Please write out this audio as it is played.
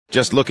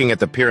Just looking at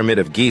the Pyramid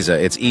of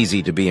Giza, it's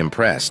easy to be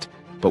impressed.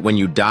 But when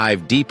you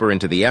dive deeper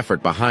into the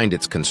effort behind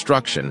its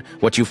construction,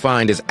 what you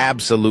find is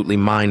absolutely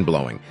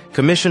mind-blowing.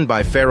 Commissioned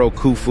by Pharaoh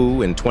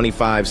Khufu in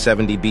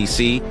 2570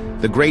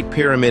 BC, the Great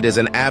Pyramid is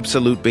an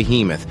absolute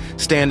behemoth,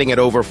 standing at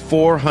over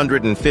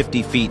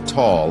 450 feet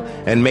tall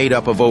and made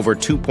up of over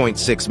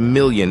 2.6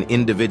 million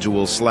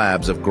individual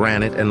slabs of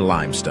granite and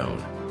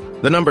limestone.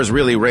 The numbers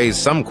really raise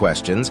some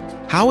questions.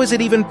 How is it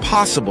even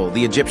possible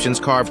the Egyptians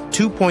carved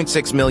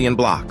 2.6 million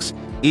blocks,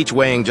 each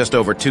weighing just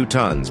over 2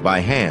 tons, by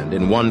hand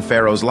in one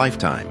pharaoh's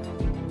lifetime?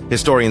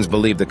 Historians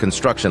believe the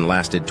construction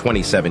lasted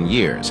 27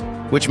 years,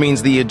 which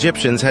means the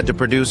Egyptians had to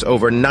produce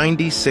over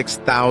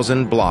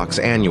 96,000 blocks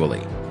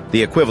annually,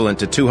 the equivalent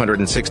to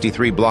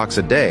 263 blocks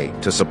a day,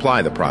 to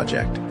supply the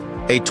project.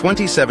 A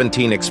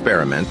 2017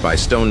 experiment by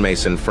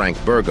stonemason Frank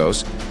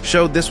Burgos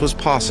showed this was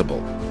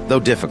possible, though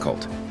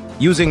difficult.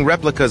 Using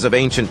replicas of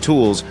ancient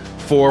tools,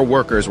 4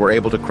 workers were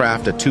able to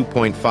craft a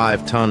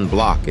 2.5-ton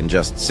block in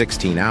just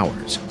 16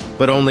 hours,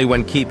 but only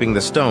when keeping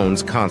the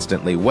stones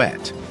constantly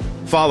wet.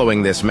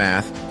 Following this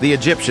math, the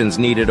Egyptians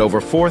needed over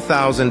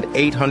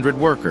 4,800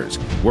 workers,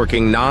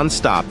 working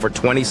non-stop for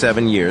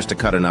 27 years to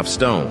cut enough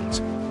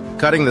stones.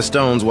 Cutting the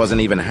stones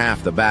wasn't even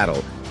half the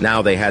battle.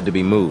 Now they had to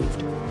be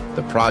moved.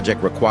 The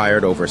project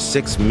required over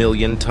 6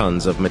 million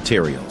tons of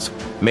materials,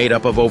 made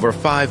up of over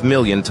 5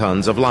 million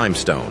tons of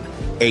limestone,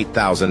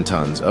 8,000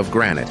 tons of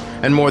granite,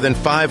 and more than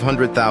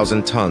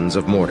 500,000 tons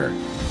of mortar.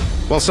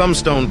 While some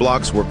stone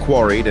blocks were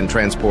quarried and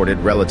transported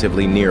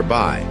relatively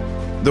nearby,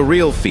 the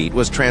real feat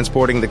was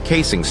transporting the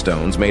casing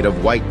stones made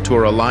of white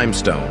Tura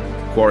limestone,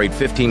 quarried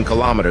 15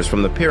 kilometers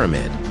from the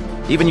pyramid.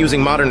 Even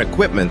using modern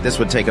equipment, this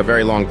would take a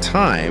very long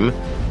time.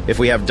 If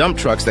we have dump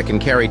trucks that can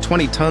carry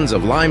 20 tons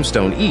of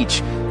limestone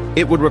each,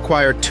 it would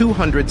require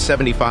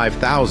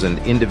 275,000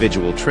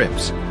 individual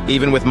trips.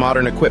 Even with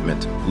modern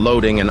equipment,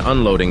 loading and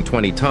unloading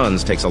 20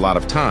 tons takes a lot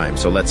of time,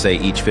 so let's say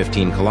each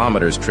 15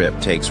 kilometers trip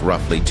takes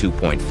roughly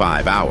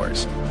 2.5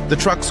 hours. The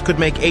trucks could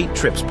make 8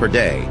 trips per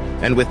day,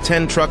 and with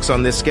 10 trucks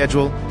on this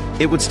schedule,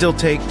 it would still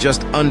take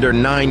just under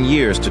 9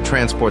 years to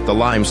transport the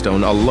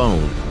limestone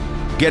alone.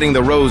 Getting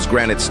the rose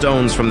granite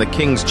stones from the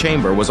king's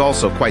chamber was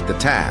also quite the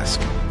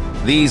task.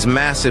 These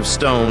massive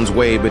stones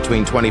weighed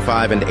between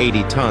 25 and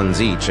 80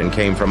 tons each and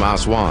came from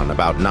Aswan,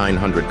 about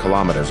 900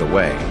 kilometers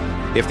away.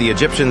 If the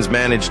Egyptians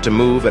managed to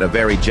move at a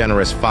very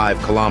generous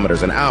 5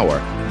 kilometers an hour,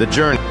 the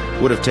journey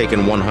would have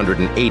taken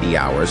 180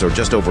 hours, or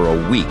just over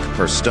a week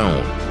per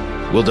stone.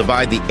 We'll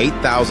divide the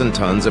 8,000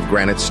 tons of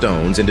granite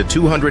stones into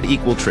 200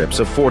 equal trips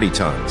of 40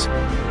 tons.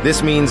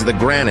 This means the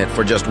granite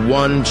for just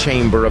one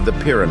chamber of the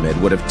pyramid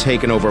would have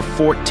taken over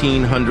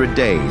 1,400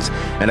 days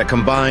and a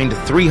combined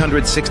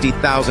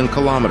 360,000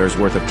 kilometers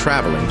worth of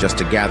traveling just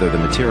to gather the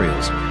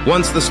materials.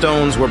 Once the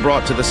stones were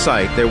brought to the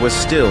site, there was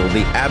still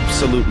the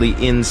absolutely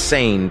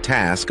insane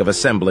task of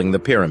assembling the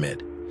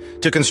pyramid.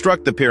 To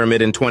construct the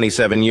pyramid in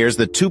 27 years,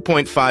 the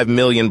 2.5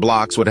 million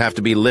blocks would have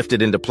to be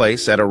lifted into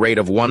place at a rate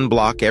of 1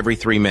 block every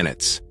 3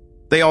 minutes.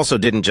 They also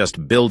didn't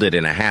just build it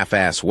in a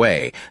half-ass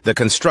way. The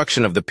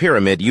construction of the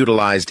pyramid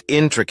utilized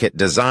intricate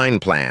design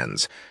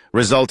plans,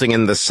 resulting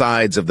in the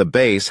sides of the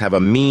base have a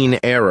mean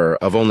error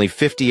of only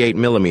 58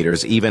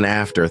 millimeters even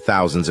after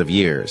thousands of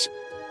years.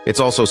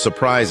 It's also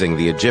surprising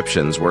the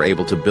Egyptians were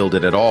able to build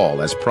it at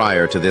all, as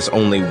prior to this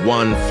only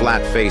one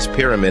flat-face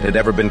pyramid had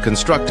ever been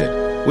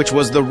constructed, which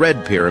was the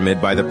Red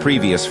Pyramid by the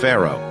previous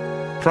pharaoh.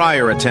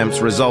 Prior attempts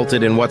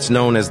resulted in what's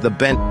known as the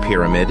Bent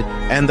Pyramid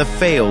and the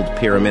failed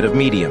Pyramid of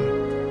Medium.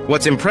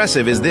 What's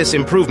impressive is this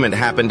improvement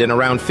happened in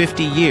around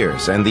 50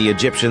 years, and the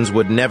Egyptians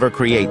would never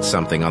create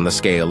something on the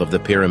scale of the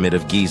Pyramid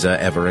of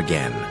Giza ever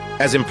again.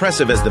 As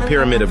impressive as the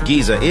Pyramid of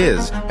Giza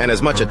is, and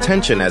as much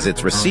attention as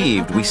it's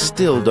received, we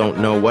still don't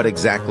know what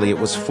exactly it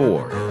was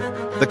for.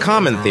 The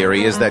common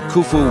theory is that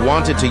Khufu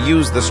wanted to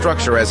use the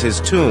structure as his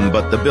tomb,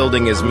 but the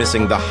building is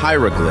missing the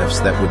hieroglyphs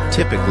that would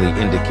typically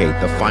indicate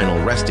the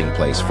final resting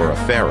place for a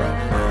pharaoh.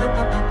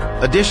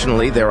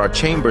 Additionally, there are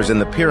chambers in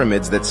the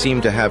pyramids that seem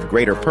to have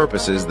greater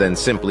purposes than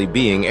simply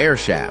being air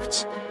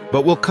shafts.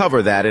 But we'll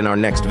cover that in our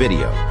next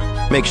video.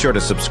 Make sure to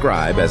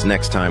subscribe, as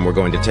next time we're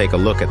going to take a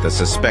look at the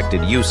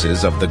suspected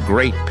uses of the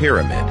Great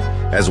Pyramid,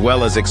 as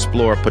well as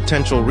explore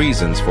potential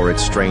reasons for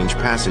its strange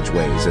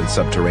passageways and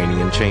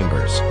subterranean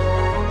chambers.